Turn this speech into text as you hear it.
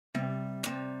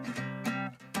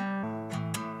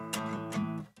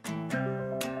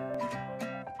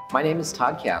My name is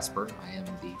Todd Casper. I am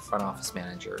the front office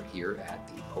manager here at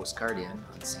the Postcard Inn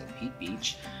on St. Pete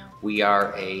Beach. We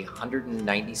are a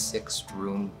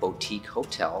 196-room boutique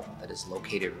hotel that is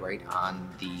located right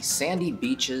on the sandy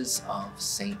beaches of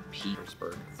St.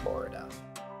 Petersburg, Florida.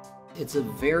 It's a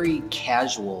very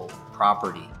casual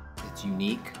property. It's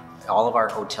unique. All of our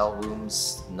hotel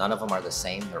rooms, none of them are the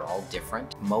same. They're all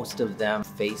different. Most of them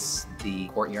face the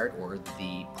courtyard or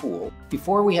the pool.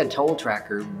 Before we had Towel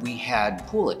Tracker, we had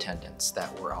pool attendants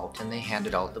that were out and they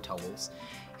handed out the towels.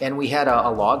 And we had a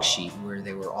log sheet where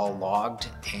they were all logged,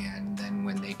 and then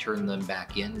when they turned them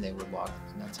back in, they were logged.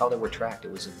 And that's how they were tracked.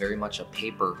 It was very much a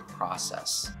paper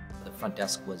process. The front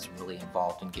desk was really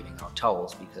involved in giving out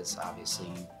towels because obviously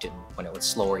when it was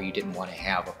slower, you didn't want to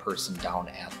have a person down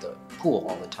at the pool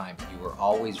all the time. You were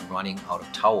always running out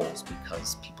of towels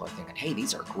because people are thinking, hey,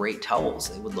 these are great towels.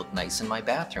 They would look nice in my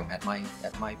bathroom, at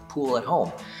my pool at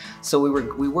home. So we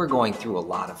were going through a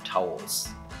lot of towels.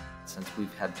 Since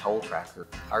we've had Towel Tracker,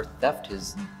 our theft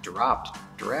has dropped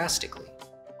drastically.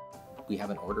 We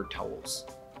haven't ordered towels.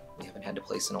 We haven't had to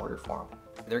place an order for them.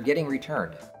 They're getting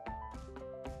returned.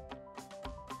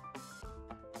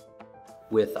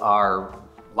 With our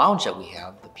lounge that we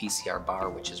have, the PCR bar,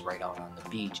 which is right out on the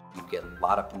beach, you get a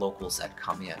lot of locals that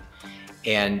come in.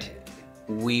 And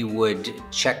we would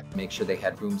check, make sure they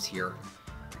had rooms here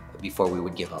before we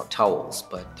would give out towels,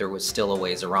 but there was still a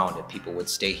ways around it. People would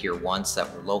stay here once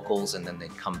that were locals, and then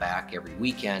they'd come back every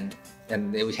weekend,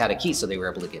 and they had a key, so they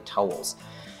were able to get towels.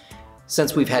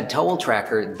 Since we've had Towel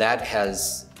Tracker, that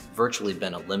has virtually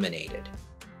been eliminated.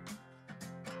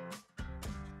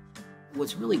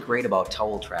 What's really great about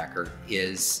Towel Tracker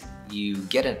is you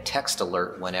get a text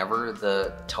alert whenever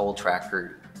the Towel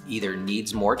Tracker either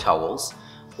needs more towels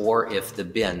or if the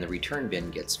return bin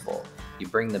gets full. You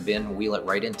bring the bin, wheel it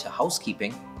right into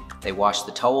housekeeping. They wash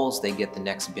the towels, they get the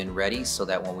next bin ready so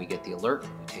that when we get the alert,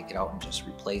 we take it out and just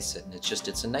replace it. And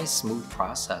it's a nice smooth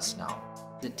process now.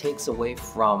 It takes away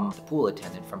from the pool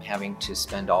attendant from having to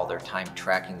spend all their time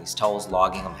tracking these towels,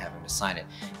 logging them, having to sign it.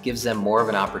 Gives them more of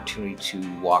an opportunity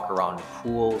to walk around the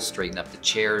pool, straighten up the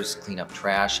chairs, clean up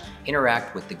trash,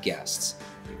 interact with the guests.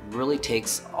 It really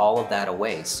takes all of that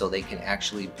away so they can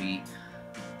actually be,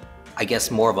 I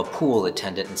guess, more of a pool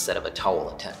attendant instead of a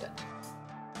towel attendant.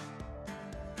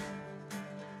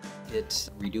 It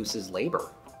reduces labor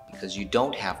because you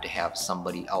don't have to have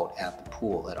somebody out at the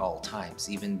pool at all times,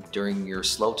 even during your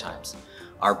slow times.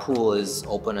 Our pool is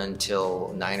open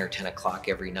until 9 or 10 o'clock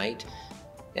every night,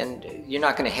 and you're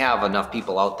not going to have enough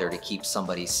people out there to keep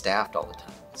somebody staffed all the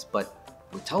time. But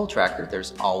with Towel Tracker,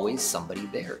 there's always somebody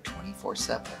there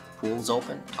 24/7. Pool's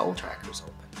open, Towel Tracker's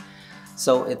open.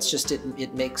 So it's just,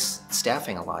 it makes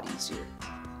staffing a lot easier.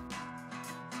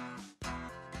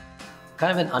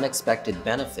 Kind of an unexpected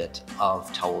benefit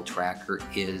of Towel Tracker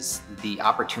is the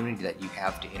opportunity that you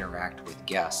have to interact with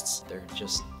guests. They're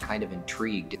just kind of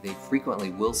intrigued. They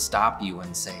frequently will stop you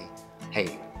and say,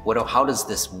 hey, how does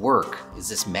this work? Is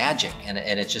this magic? And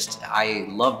it's just, I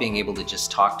love being able to just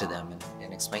talk to them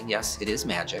and explain, yes, it is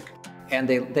magic. And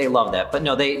they love that. But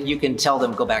no, you can tell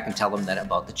them, go back and tell them that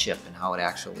about the chip and how it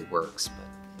actually works.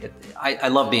 But I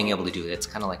love being able to do it. It's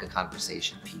kind of like a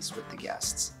conversation piece with the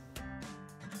guests.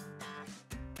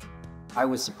 I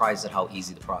was surprised at how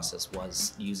easy the process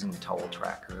was using the Towel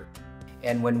Tracker.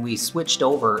 And when we switched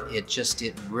over,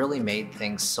 it really made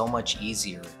things so much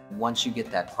easier. Once you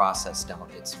get that process down,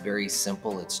 it's very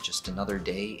simple. It's just another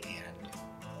day and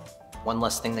one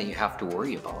less thing that you have to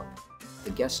worry about.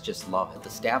 The guests just love it. The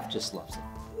staff just loves it.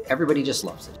 Everybody just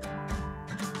loves it.